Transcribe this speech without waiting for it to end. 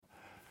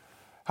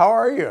How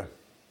are you?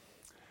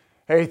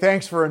 Hey,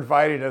 thanks for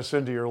inviting us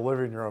into your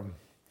living room.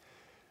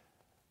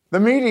 The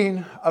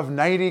meeting of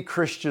 90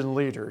 Christian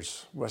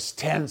leaders was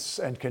tense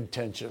and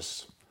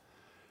contentious.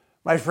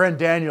 My friend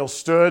Daniel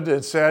stood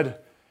and said,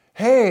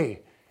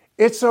 "Hey,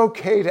 it's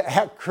okay to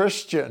act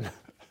Christian."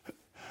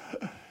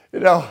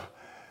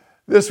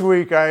 This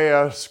week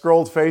I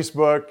scrolled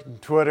Facebook,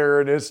 and Twitter,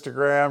 and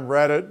Instagram,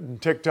 Reddit,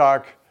 and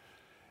TikTok.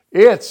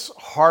 It's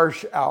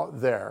harsh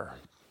out there.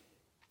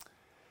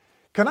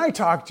 Can I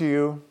talk to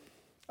you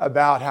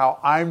about how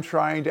I'm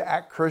trying to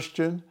act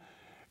Christian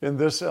in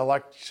this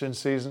election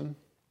season?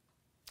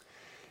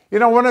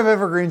 One of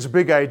Evergreen's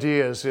big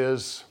ideas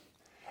is,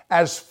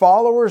 as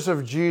followers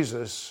of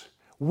Jesus,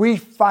 we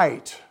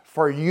fight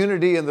for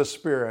unity in the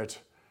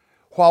Spirit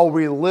while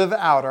we live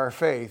out our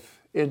faith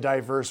in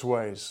diverse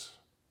ways.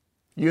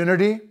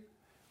 Unity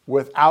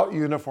without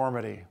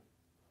uniformity.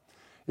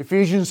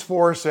 Ephesians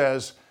 4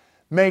 says,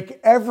 "Make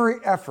every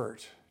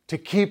effort to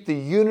keep the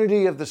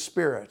unity of the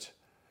Spirit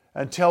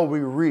until we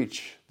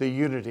reach the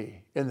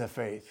unity in the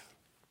faith."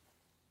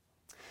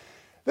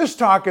 This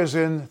talk is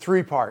in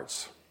 3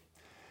 parts.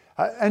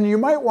 And you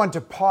might want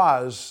to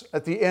pause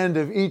at the end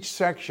of each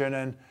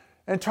section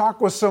and talk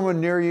with someone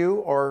near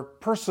you or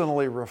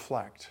personally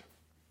reflect.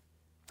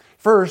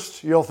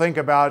 First, you'll think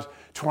about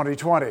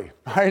 2020.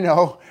 I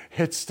know,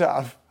 it's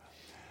tough.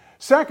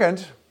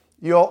 Second,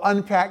 you'll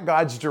unpack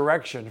God's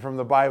direction from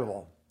the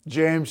Bible,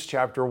 James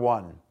chapter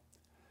 1.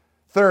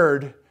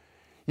 Third,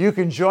 you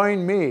can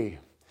join me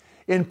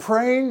in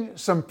praying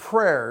some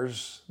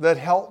prayers that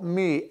help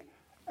me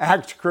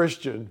act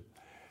Christian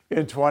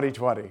in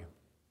 2020.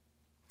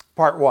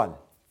 Part 1.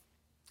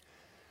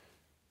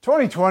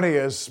 2020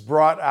 has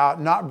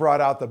not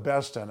brought out the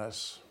best in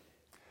us.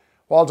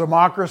 While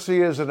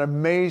democracy is an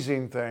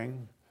amazing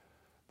thing,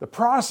 the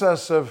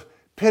process of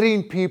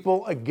pitting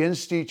people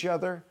against each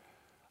other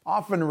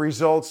often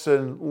results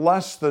in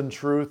less than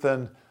truth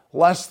and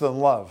less than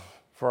love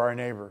for our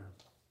neighbor.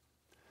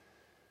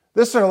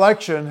 This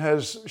election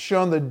has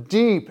shown the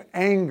deep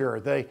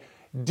anger, the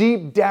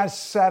deep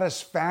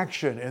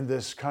dissatisfaction in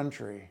this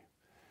country.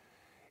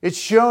 It's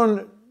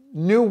shown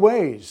new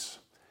ways,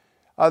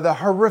 the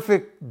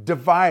horrific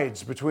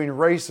divides between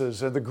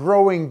races and the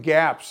growing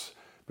gaps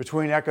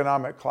between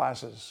economic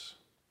classes.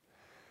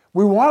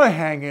 We want to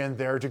hang in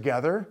there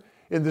together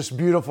in this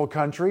beautiful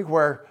country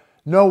where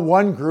no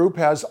one group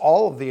has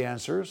all of the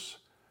answers.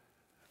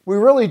 We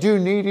really do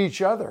need each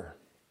other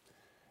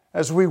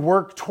as we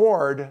work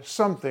toward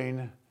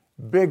something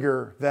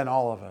bigger than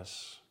all of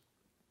us.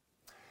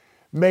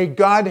 May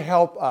God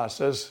help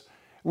us as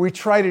we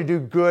try to do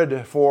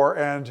good for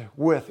and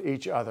with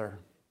each other.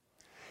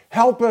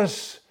 Help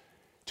us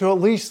to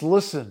at least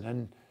listen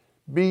and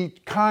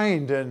be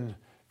kind and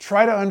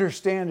try to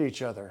understand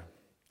each other,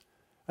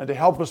 and to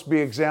help us be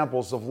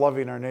examples of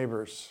loving our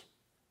neighbors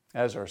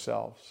as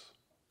ourselves.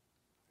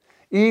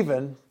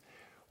 Even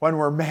when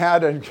we're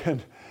mad and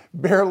can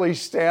barely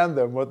stand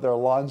them with their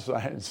lawn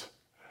signs.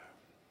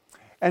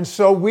 And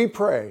so we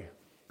pray,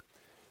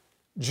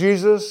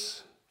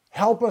 Jesus,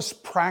 help us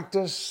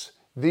practice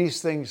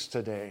these things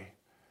today.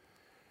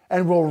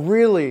 And we'll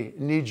really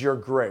need your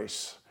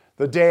grace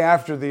the day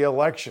after the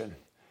election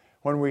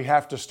when we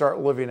have to start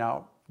living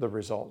out the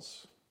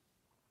results.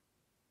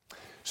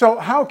 So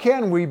how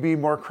can we be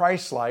more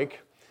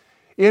Christ-like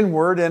in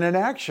word and in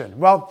action?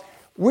 Well,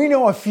 we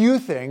know a few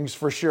things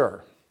for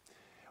sure.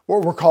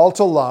 We're called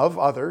to love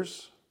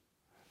others,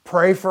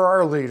 pray for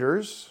our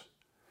leaders,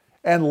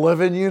 and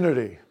live in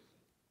unity.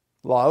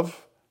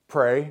 Love,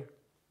 pray,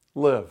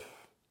 live.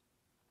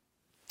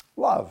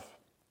 Love.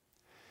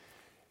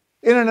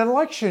 In an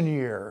election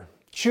year,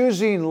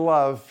 choosing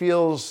love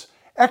feels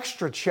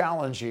extra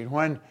challenging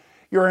when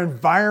your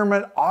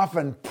environment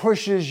often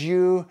pushes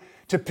you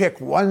to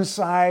pick one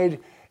side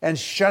and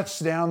shuts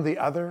down the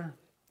other.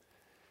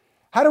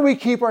 How do we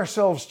keep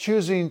ourselves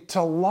choosing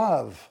to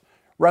love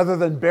rather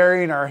than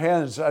burying our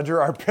heads under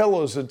our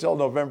pillows until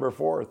November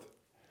 4th?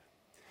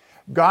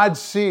 God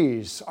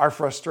sees our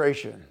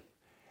frustration,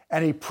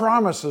 and He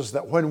promises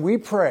that when we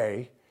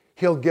pray,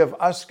 He'll give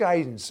us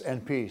guidance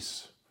and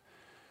peace.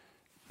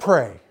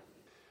 Pray.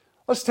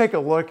 Let's take a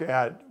look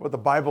at what the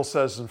Bible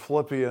says in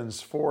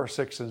Philippians 4,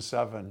 6, and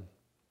 7.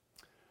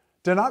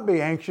 Do not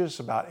be anxious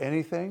about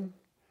anything,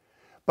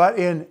 but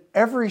in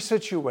every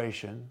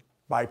situation,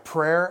 by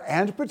prayer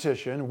and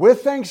petition,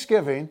 with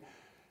thanksgiving,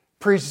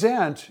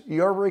 present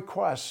your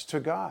requests to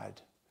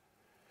God.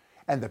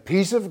 And the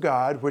peace of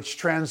God, which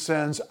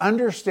transcends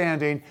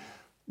understanding,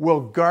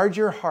 will guard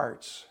your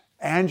hearts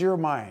and your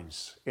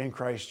minds in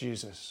Christ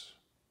Jesus.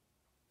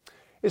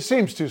 It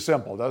seems too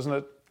simple, doesn't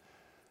it?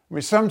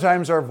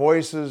 Sometimes our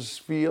voices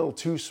feel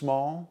too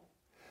small.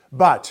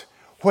 But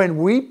when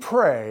we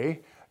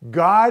pray,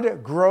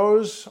 God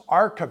grows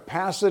our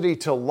capacity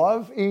to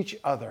love each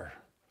other.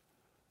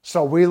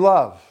 So we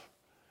love,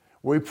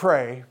 we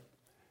pray,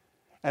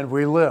 and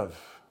we live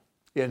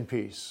in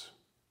peace.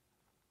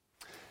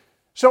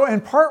 So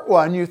in part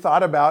 1, you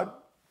thought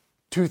about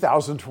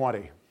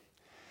 2020.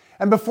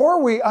 And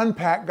before we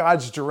unpack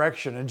God's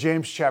direction in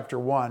James chapter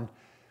 1,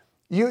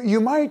 You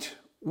might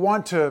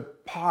want to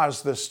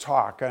pause this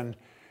talk and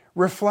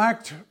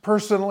reflect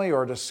personally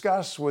or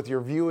discuss with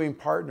your viewing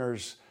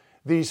partners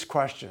these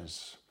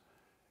questions.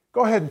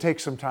 Go ahead and take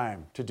some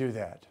time to do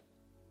that.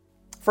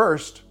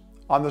 First,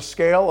 on the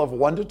scale of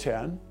 1 to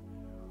 10,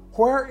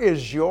 where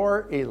is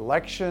your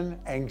election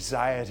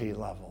anxiety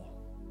level?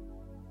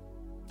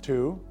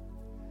 2,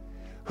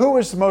 who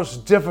is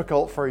most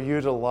difficult for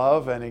you to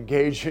love and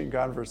engage in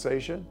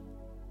conversation?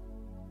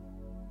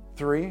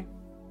 3,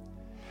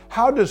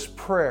 how does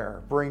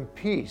prayer bring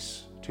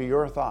peace to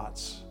your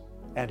thoughts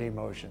and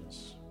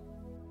emotions?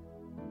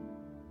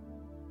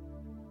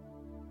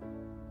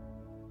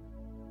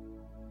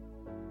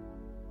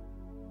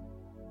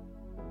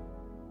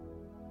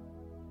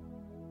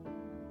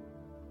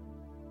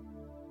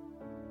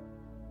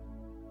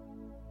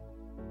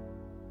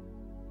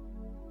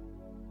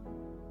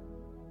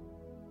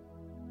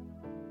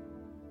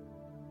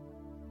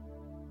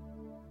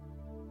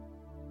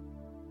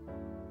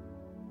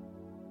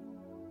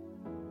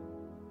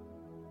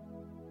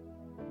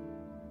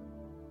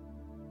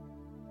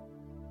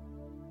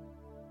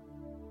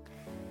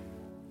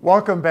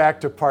 Welcome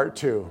back to part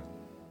 2.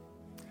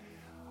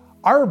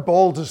 Our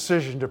bold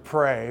decision to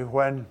pray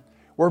when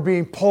we're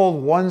being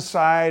pulled one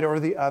side or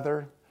the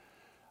other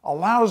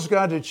allows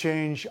God to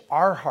change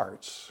our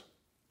hearts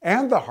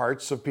and the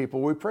hearts of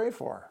people we pray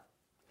for.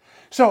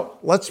 So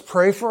let's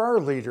pray for our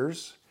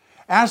leaders,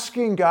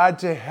 asking God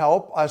to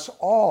help us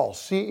all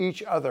see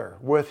each other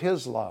with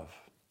His love.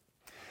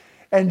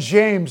 And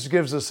James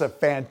gives us a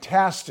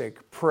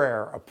fantastic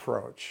prayer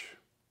approach.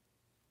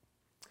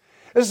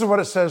 This is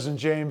what it says in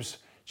James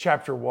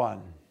Chapter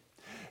 1.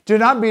 Do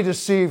not be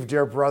deceived,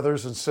 dear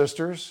brothers and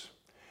sisters.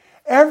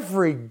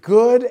 Every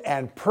good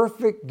and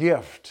perfect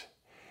gift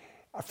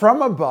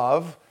from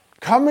above,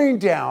 coming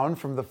down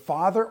from the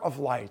Father of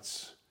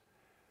lights,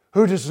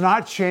 who does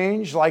not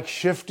change like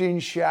shifting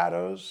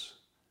shadows.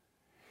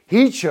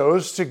 He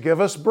chose to give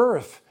us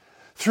birth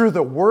through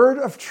the word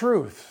of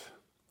truth,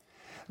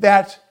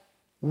 that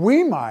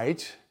we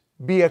might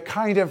be a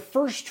kind of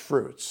first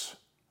fruits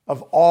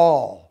of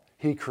all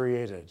He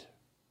created.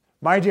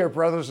 My dear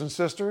brothers and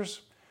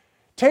sisters,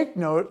 take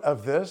note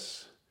of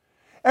this.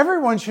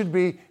 Everyone should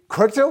be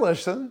quick to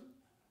listen,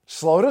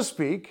 slow to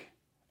speak,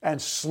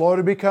 and slow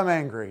to become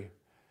angry,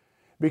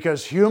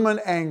 because human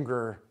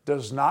anger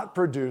does not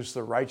produce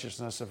the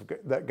righteousness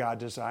that God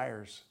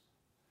desires.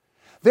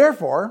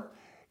 Therefore,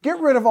 get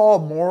rid of all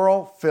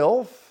moral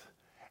filth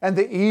and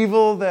the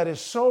evil that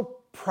is so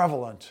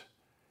prevalent,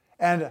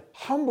 and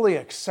humbly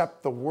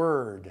accept the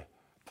word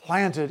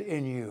planted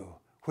in you,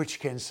 which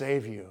can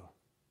save you.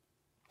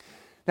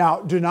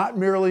 Now, do not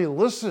merely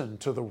listen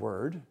to the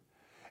word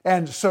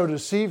and so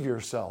deceive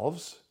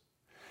yourselves.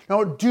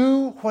 No,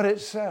 do what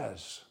it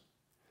says.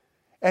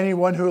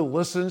 Anyone who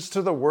listens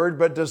to the word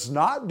but does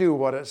not do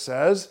what it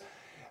says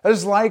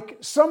is like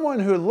someone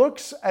who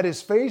looks at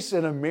his face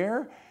in a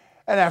mirror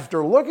and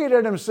after looking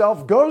at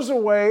himself goes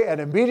away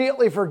and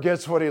immediately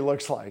forgets what he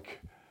looks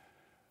like.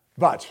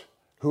 But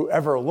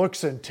whoever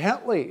looks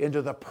intently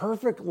into the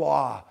perfect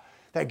law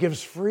that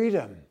gives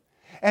freedom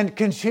and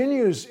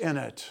continues in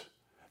it,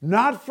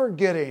 not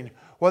forgetting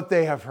what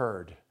they have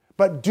heard,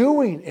 but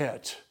doing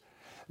it,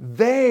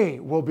 they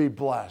will be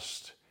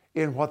blessed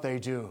in what they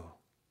do.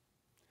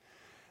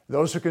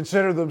 Those who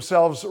consider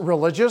themselves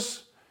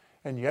religious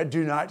and yet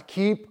do not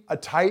keep a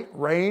tight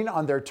rein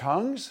on their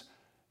tongues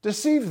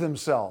deceive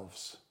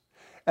themselves,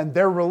 and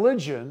their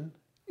religion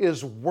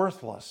is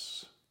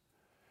worthless.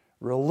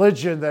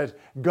 Religion that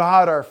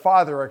God our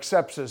Father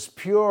accepts as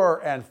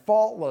pure and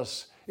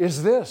faultless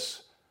is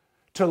this: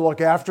 to look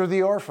after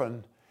the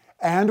orphan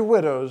and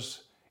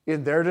widows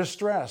in their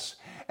distress,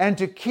 and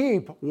to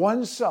keep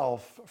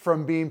oneself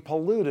from being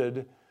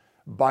polluted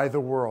by the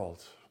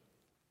world.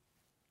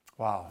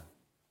 Wow.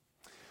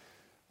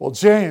 Well,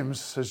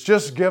 James has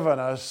just given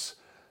us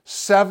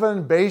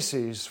 7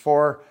 bases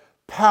for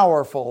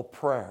powerful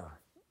prayer.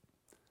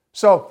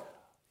 So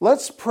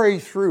let's pray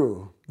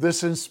through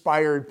this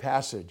inspired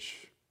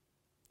passage.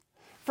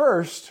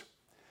 First,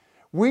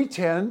 we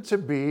tend to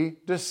be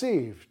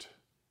deceived.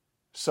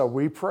 So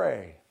we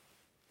pray,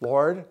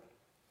 Lord,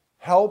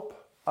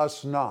 help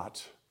us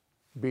not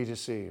be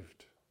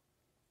deceived.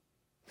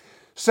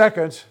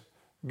 Second,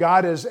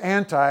 God is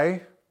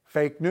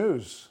anti-fake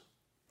news.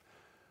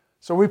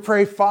 So we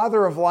pray,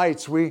 Father of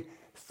lights, we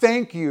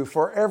thank you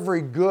for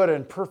every good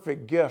and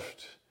perfect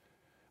gift.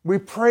 We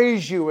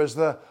praise you as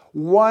the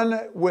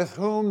one with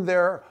whom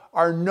there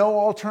are no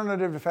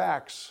alternative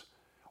facts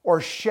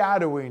or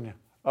shadowing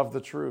of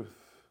the truth.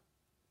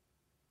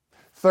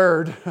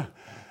 Third,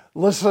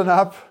 listen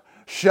up,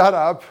 shut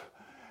up,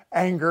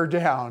 anger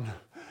down.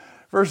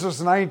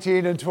 Verses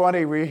 19 and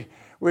 20, we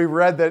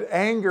read that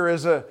anger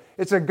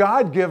it's a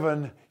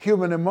God-given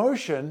human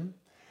emotion.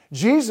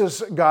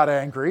 Jesus got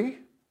angry.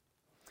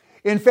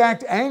 In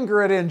fact,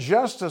 anger at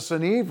injustice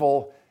and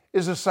evil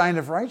is a sign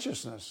of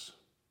righteousness.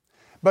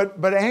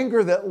 But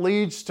anger that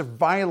leads to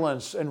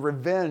violence and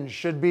revenge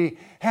should be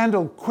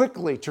handled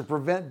quickly to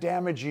prevent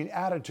damaging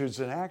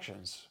attitudes and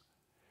actions.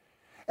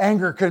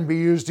 Anger can be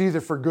used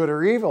either for good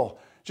or evil,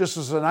 just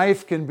as a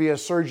knife can be a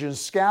surgeon's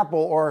scalpel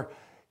or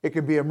it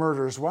can be a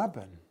murderer's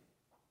weapon.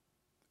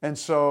 And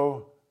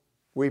so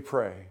we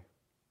pray.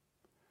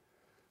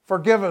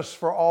 Forgive us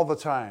for all the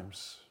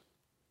times,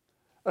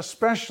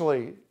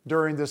 especially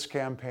during this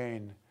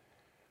campaign,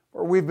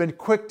 where we've been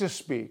quick to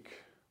speak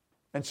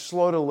and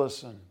slow to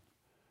listen.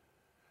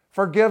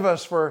 Forgive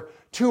us for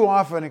too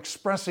often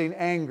expressing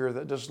anger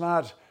that does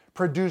not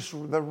produce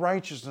the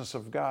righteousness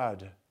of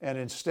God and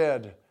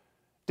instead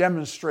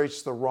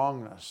demonstrates the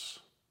wrongness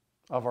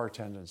of our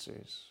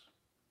tendencies.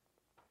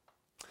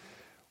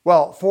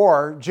 Well,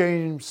 4,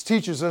 James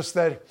teaches us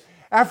that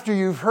after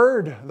you've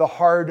heard the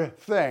hard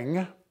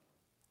thing,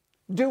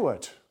 do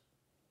it.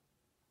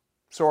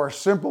 So our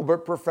simple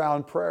but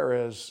profound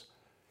prayer is,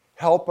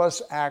 help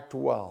us act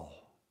well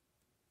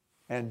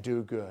and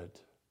do good.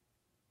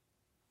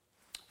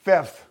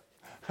 5th,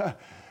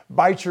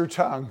 bite your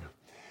tongue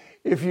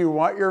if you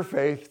want your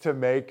faith to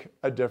make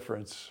a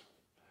difference.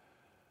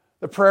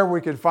 The prayer we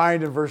can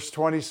find in verse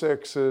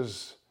 26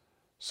 is,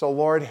 so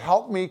Lord,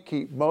 help me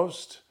keep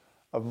most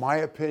of my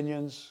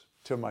opinions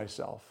to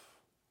myself.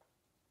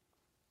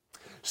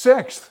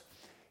 6th,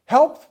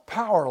 help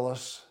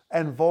powerless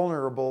and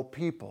vulnerable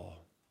people.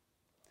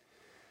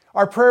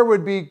 Our prayer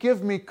would be,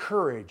 give me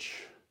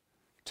courage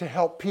to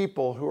help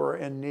people who are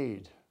in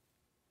need.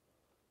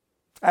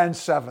 And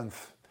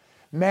 7th,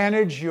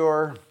 manage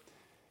your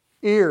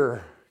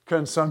ear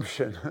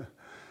consumption.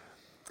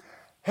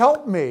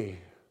 Help me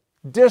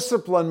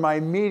discipline my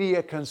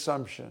media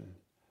consumption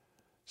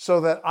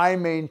so that I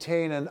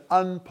maintain an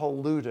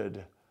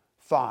unpolluted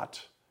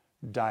thought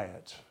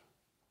diet.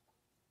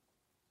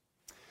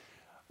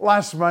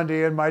 Last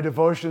Monday in my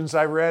devotions,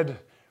 I read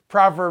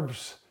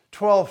Proverbs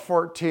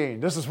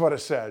 12:14. This is what it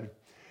said.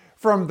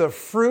 From the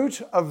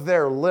fruit of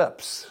their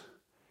lips,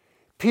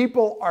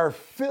 people are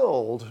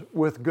filled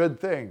with good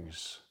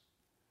things,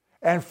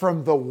 and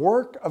from the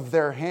work of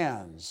their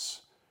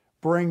hands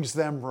brings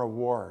them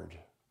reward.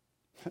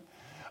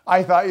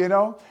 I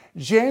thought,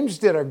 James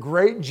did a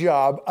great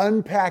job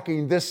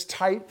unpacking this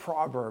tight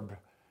proverb.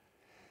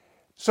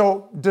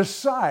 So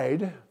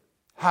decide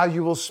how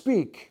you will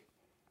speak,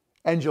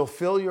 and you'll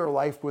fill your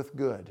life with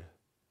good.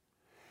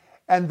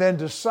 And then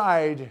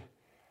decide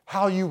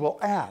how you will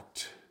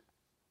act,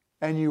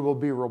 and you will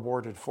be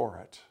rewarded for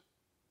it.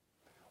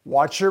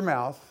 Watch your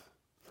mouth,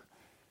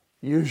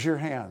 use your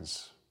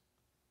hands,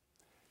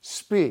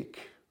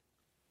 speak,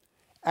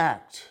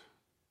 act,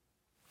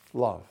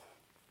 love.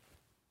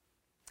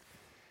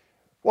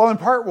 Well, in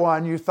part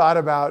 1, you thought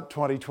about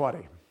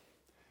 2020.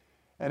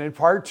 And in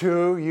part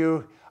 2,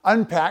 you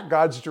unpacked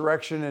God's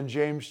direction in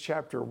James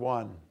chapter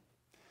 1.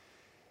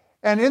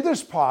 And in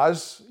this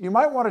pause, you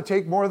might want to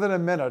take more than a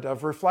minute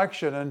of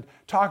reflection and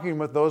talking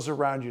with those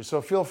around you.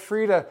 So feel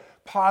free to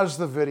pause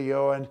the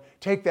video and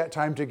take that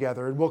time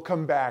together, and we'll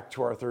come back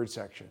to our 3rd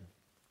section.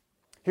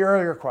 Here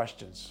are your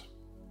questions.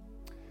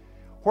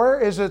 Where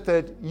is it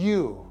that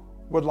you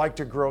would like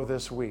to grow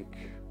this week?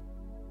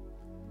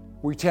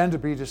 We tend to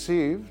be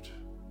deceived.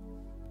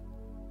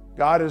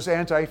 God is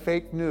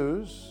anti-fake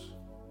news.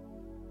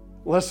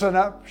 Listen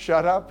up,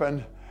 shut up,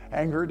 and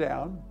anger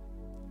down.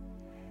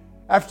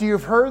 After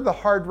you've heard the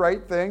hard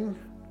right thing,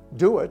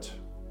 do it.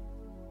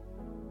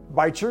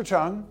 Bite your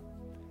tongue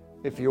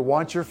if you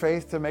want your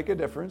faith to make a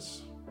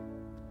difference.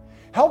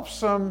 Help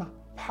some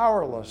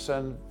powerless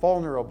and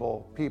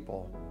vulnerable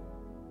people.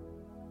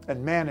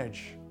 And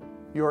manage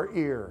your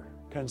ear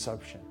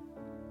consumption.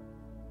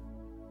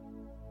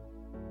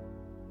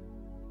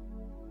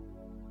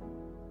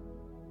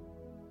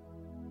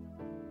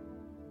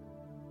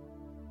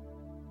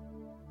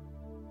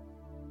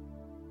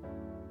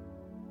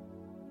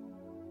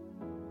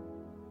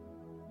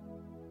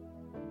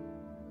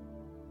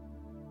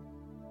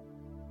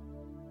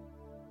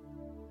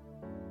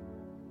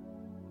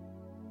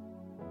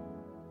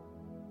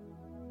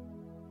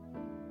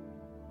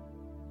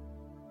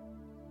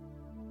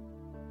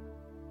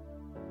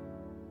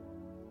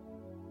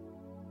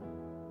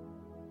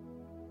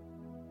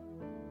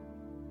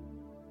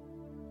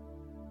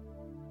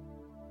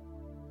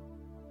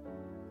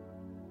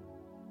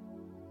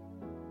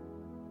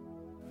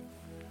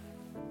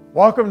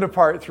 Welcome to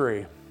part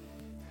 3.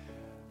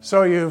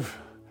 So you've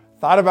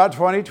thought about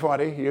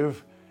 2020,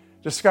 you've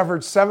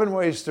discovered 7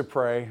 ways to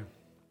pray,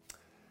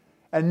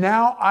 and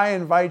now I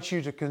invite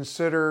you to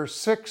consider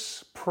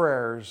 6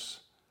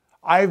 prayers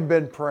I've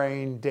been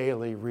praying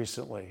daily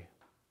recently.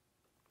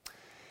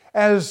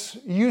 As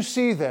you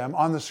see them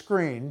on the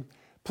screen,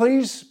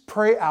 please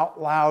pray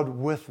out loud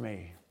with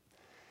me.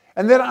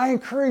 And then I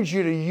encourage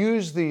you to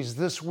use these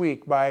this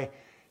week by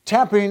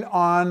tapping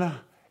on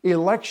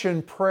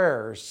Election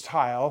Prayers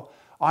tile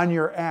on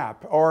your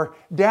app or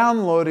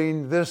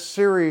downloading this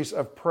series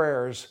of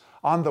prayers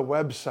on the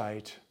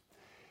website.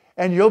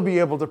 And you'll be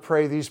able to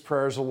pray these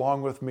prayers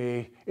along with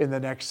me in the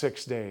next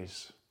 6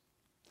 days.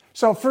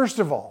 So first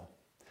of all,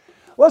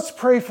 let's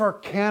pray for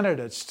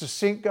candidates to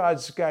seek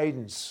God's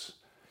guidance.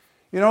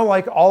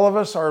 Like all of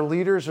us, our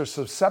leaders are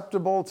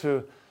susceptible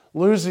to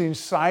losing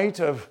sight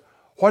of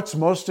what's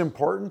most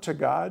important to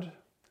God.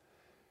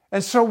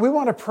 And so we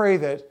want to pray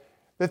that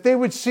they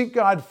would seek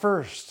God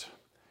first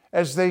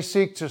as they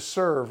seek to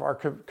serve our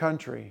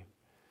country.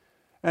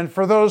 And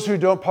for those who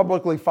don't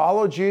publicly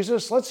follow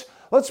Jesus,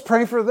 let's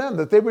pray for them,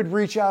 that they would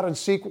reach out and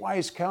seek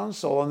wise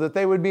counsel and that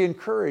they would be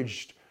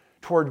encouraged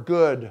toward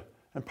good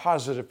and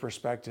positive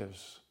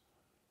perspectives.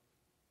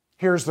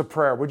 Here's the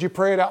prayer. Would you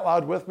pray it out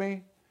loud with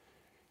me?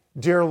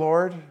 Dear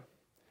Lord,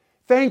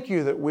 thank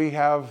you that we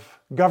have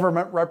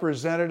government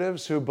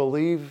representatives who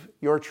believe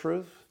your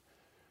truth.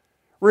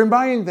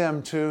 Remind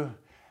them to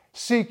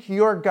seek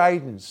your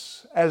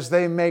guidance as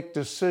they make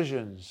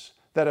decisions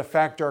that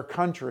affect our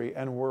country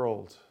and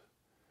world.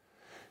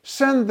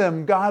 Send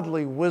them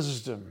godly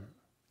wisdom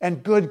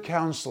and good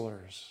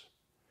counselors.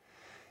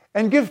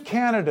 And give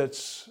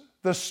candidates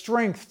the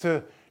strength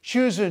to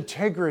choose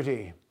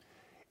integrity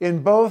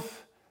in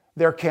both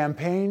their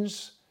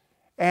campaigns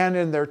and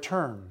in their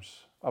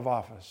terms of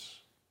office.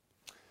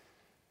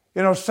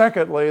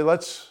 Secondly,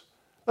 let's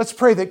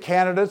pray that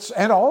candidates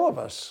and all of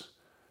us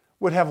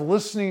would have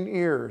listening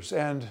ears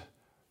and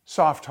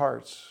soft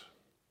hearts.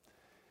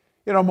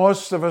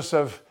 Most of us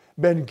have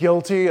been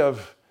guilty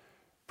of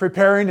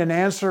preparing an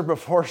answer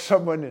before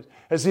someone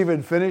has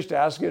even finished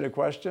asking a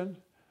question.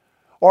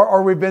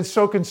 Or we've been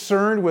so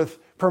concerned with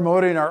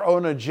promoting our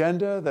own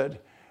agenda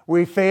that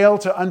we fail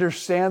to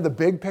understand the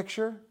big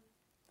picture.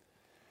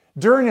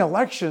 During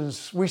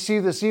elections, we see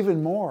this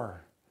even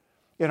more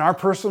in our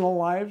personal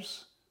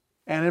lives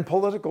and in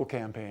political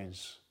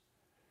campaigns.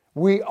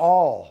 We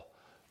all,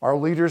 our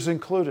leaders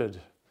included,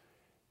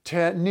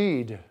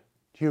 need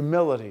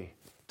humility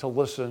to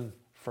listen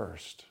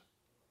first.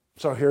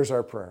 So here's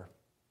our prayer.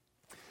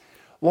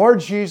 Lord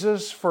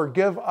Jesus,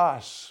 forgive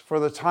us for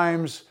the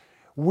times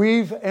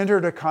we've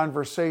entered a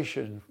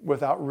conversation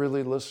without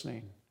really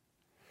listening.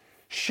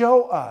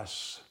 Show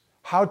us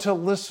how to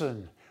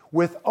listen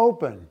with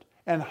open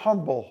and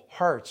humble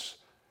hearts,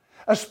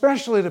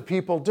 especially to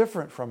people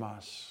different from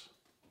us.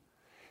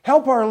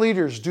 Help our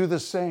leaders do the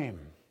same.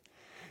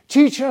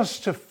 Teach us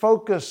to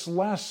focus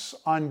less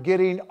on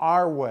getting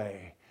our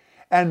way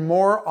and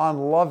more on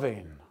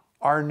loving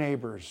our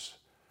neighbors,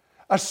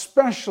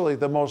 especially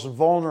the most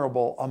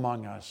vulnerable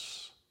among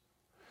us.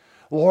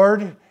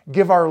 Lord,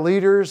 give our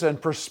leaders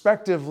and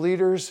prospective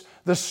leaders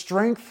the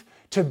strength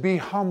to be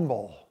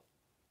humble,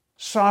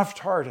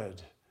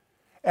 soft-hearted,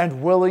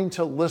 and willing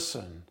to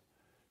listen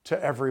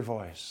to every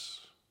voice.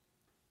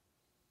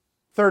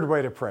 Third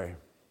way to pray.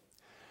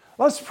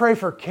 Let's pray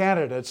for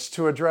candidates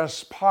to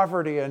address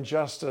poverty and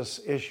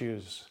justice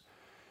issues.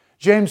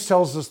 James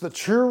tells us that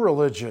true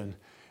religion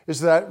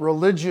is that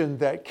religion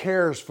that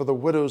cares for the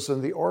widows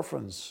and the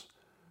orphans.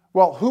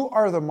 Well, who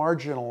are the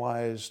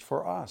marginalized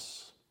for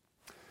us?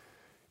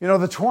 The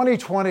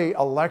 2020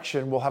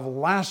 election will have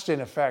lasting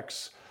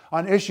effects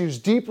on issues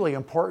deeply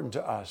important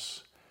to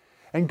us.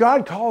 And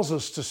God calls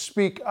us to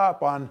speak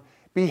up on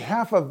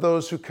behalf of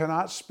those who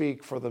cannot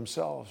speak for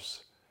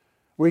themselves.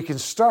 We can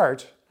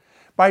start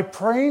by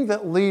praying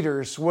that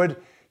leaders would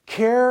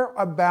care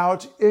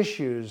about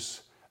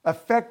issues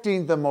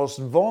affecting the most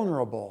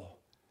vulnerable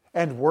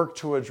and work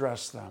to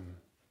address them.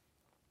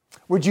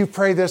 Would you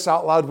pray this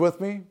out loud with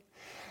me?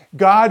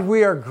 God,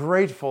 we are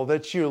grateful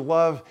that you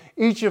love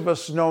each of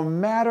us no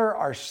matter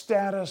our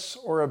status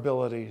or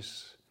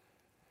abilities.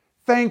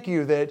 Thank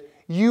you that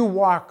you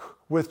walk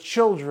with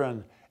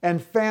children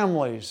and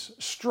families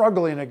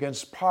struggling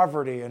against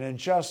poverty and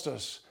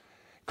injustice,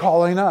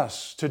 calling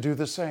us to do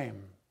the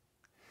same.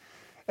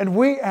 And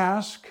we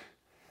ask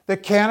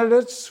that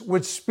candidates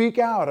would speak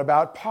out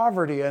about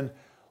poverty and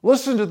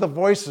listen to the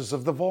voices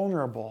of the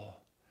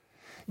vulnerable.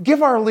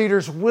 Give our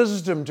leaders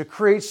wisdom to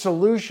create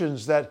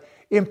solutions that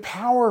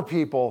empower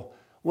people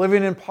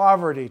living in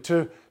poverty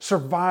to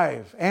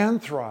survive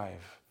and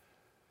thrive.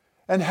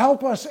 And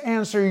help us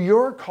answer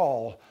your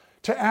call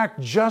to act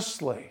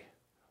justly,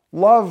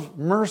 love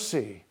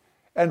mercy,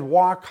 and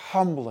walk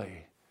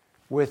humbly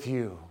with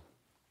you.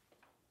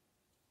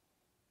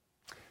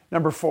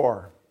 Number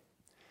 4,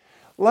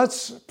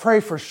 let's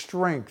pray for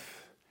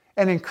strength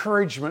and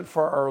encouragement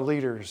for our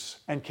leaders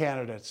and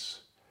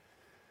candidates.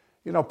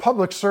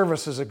 Public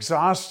service is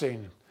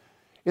exhausting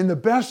in the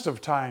best of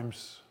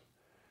times.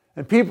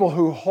 And people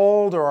who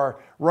hold or are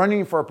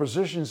running for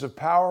positions of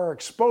power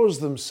expose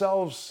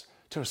themselves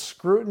to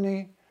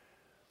scrutiny.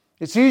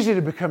 It's easy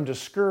to become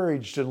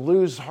discouraged and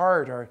lose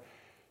heart or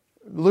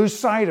lose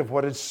sight of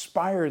what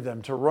inspired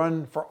them to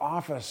run for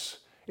office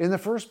in the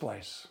first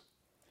place.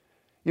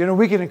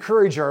 We can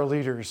encourage our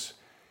leaders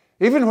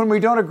even when we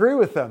don't agree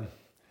with them,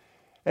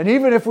 and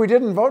even if we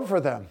didn't vote for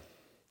them.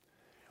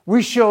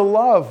 We show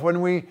love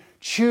when we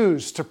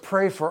choose to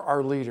pray for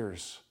our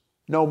leaders,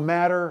 no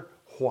matter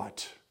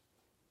what.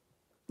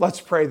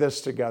 Let's pray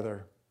this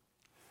together.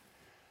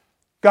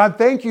 God,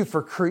 thank you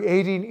for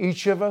creating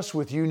each of us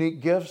with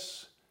unique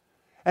gifts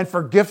and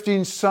for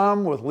gifting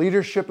some with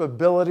leadership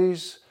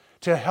abilities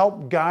to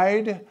help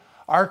guide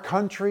our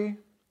country.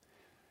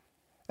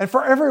 And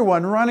for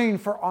everyone running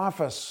for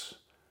office,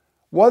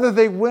 whether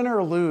they win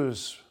or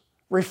lose,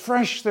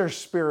 refresh their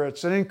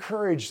spirits and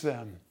encourage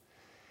them.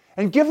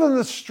 and give them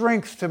the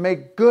strength to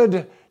make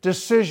good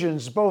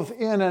decisions both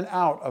in and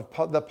out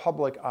of the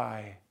public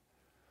eye.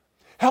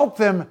 Help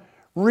them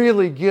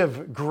really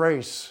give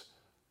grace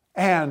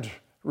and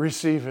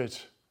receive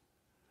it.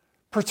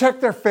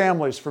 Protect their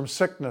families from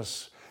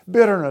sickness,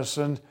 bitterness,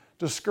 and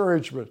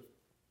discouragement.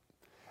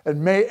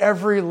 And may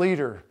every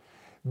leader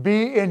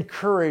be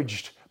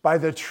encouraged by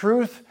the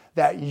truth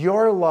that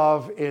your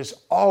love is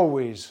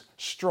always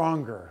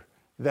stronger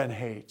than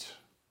hate.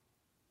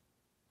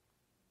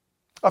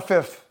 A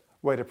fifth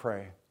way to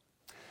pray.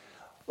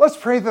 Let's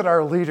pray that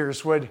our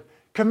leaders would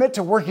commit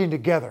to working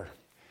together.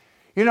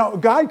 You know,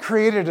 God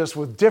created us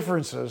with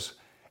differences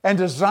and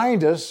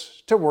designed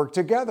us to work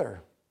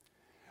together.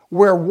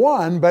 We're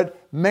one,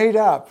 but made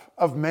up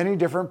of many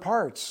different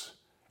parts.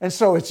 And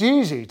so it's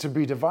easy to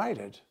be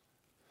divided.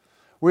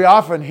 We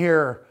often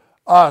hear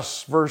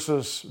us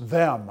versus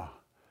them.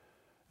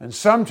 And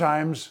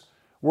sometimes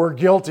we're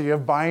guilty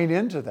of buying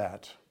into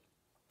that.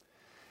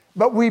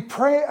 But we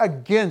pray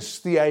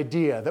against the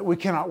idea that we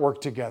cannot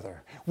work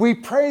together. We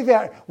pray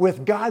that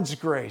with God's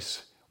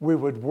grace, we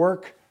would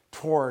work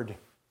toward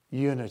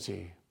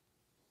unity.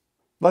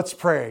 Let's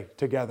pray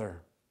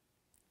together.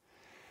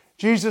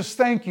 Jesus,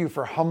 thank you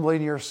for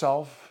humbling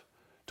yourself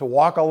to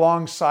walk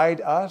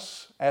alongside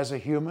us as a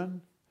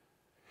human.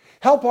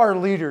 Help our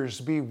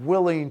leaders be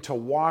willing to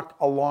walk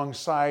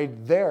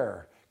alongside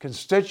their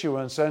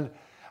constituents and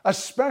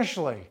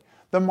especially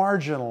the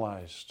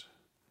marginalized.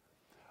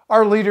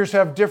 Our leaders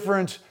have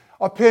different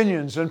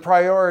opinions and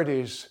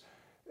priorities.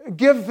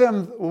 Give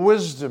them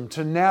wisdom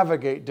to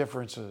navigate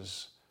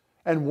differences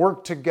and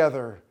work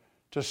together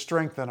to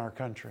strengthen our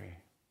country.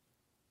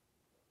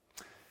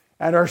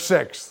 And our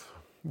sixth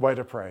way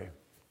to pray.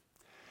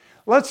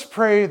 Let's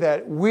pray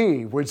that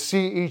we would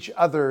see each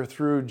other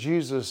through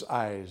Jesus'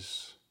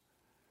 eyes.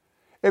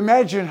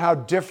 Imagine how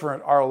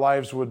different our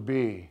lives would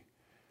be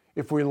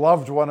if we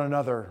loved one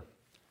another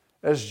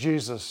as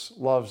Jesus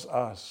loves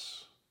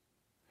us.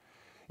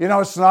 You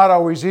know, it's not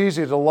always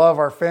easy to love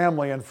our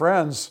family and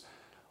friends,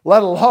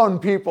 let alone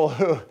people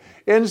who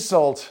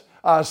insult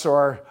us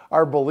or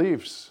our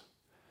beliefs.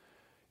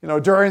 You know,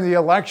 during the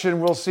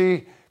election, we'll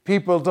see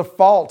people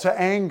default to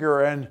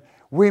anger, and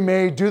we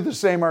may do the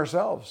same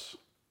ourselves.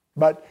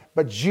 But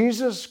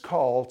Jesus'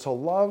 call to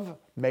love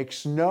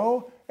makes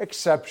no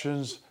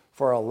exceptions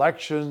for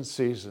election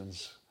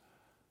seasons.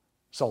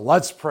 So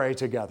let's pray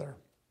together.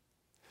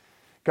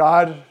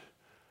 God,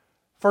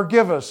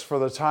 forgive us for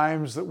the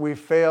times that we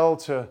fail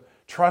to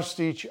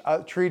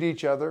treat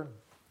each other.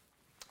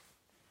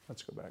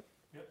 Let's go back.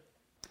 Yep.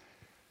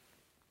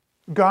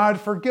 God,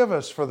 forgive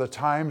us for the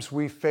times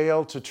we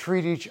fail to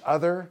treat each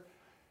other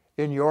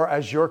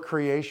as your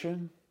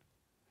creation.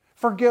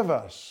 Forgive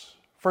us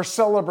for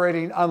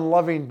celebrating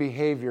unloving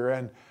behavior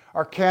in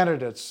our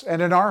candidates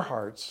and in our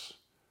hearts.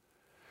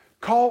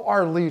 Call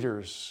our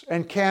leaders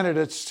and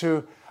candidates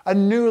to a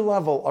new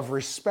level of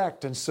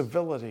respect and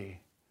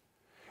civility.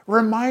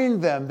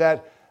 Remind them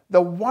that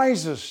the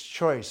wisest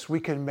choice we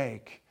can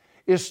make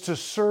is to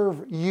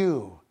serve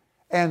you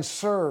and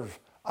serve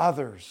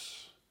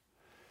others.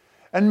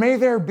 And may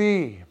there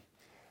be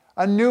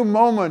a new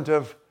movement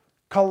of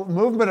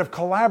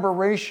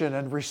collaboration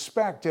and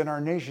respect in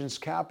our nation's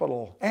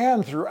capital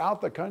and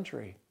throughout the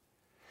country.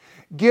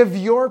 Give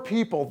your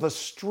people the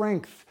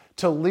strength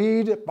to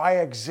lead by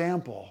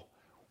example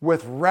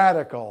with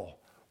radical,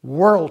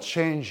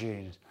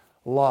 world-changing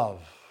love.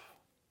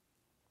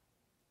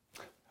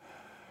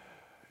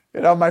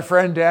 You know, my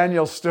friend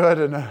Daniel stood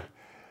in a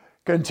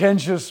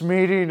contentious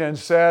meeting and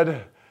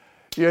said,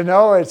 you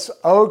know, it's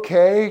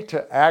okay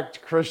to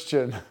act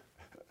Christian.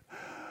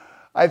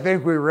 I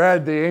think we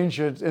read the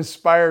ancient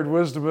inspired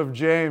wisdom of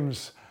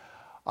James.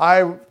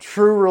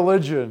 True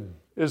religion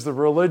is the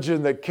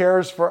religion that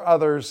cares for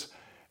others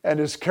and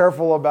is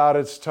careful about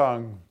its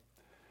tongue.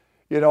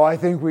 You know, I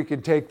think we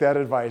can take that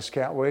advice,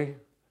 can't we?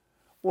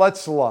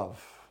 Let's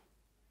love.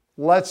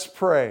 Let's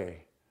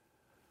pray.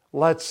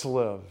 Let's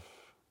live.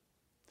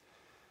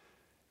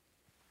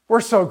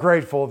 We're so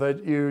grateful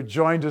that you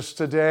joined us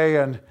today,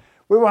 and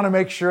we want to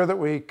make sure that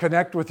we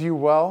connect with you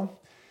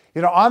well.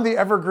 You know, on the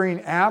Evergreen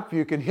app,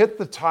 you can hit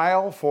the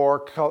tile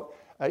for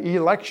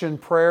election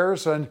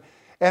prayers, and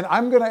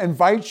I'm going to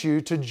invite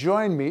you to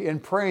join me in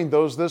praying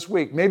those this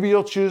week. Maybe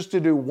you'll choose to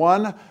do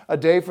one a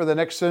day for the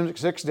next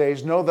 6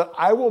 days. Know that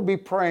I will be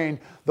praying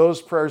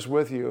those prayers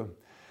with you.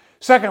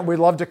 Second, we'd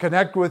love to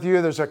connect with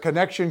you. There's a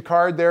connection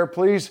card there.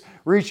 Please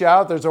reach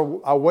out. There's a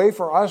way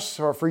for us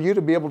or for you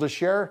to be able to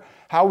share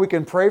how we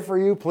can pray for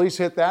you. Please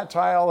hit that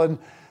tile. And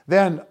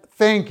then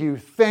thank you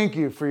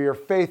for your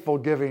faithful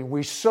giving.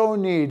 We so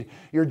need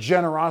your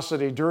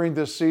generosity during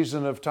this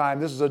season of time.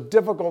 This is a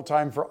difficult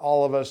time for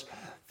all of us.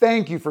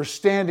 Thank you for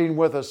standing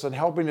with us and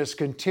helping us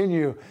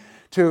continue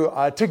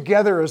to,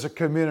 together as a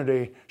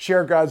community,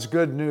 share God's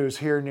good news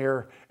here,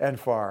 near, and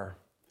far.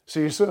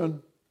 See you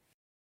soon.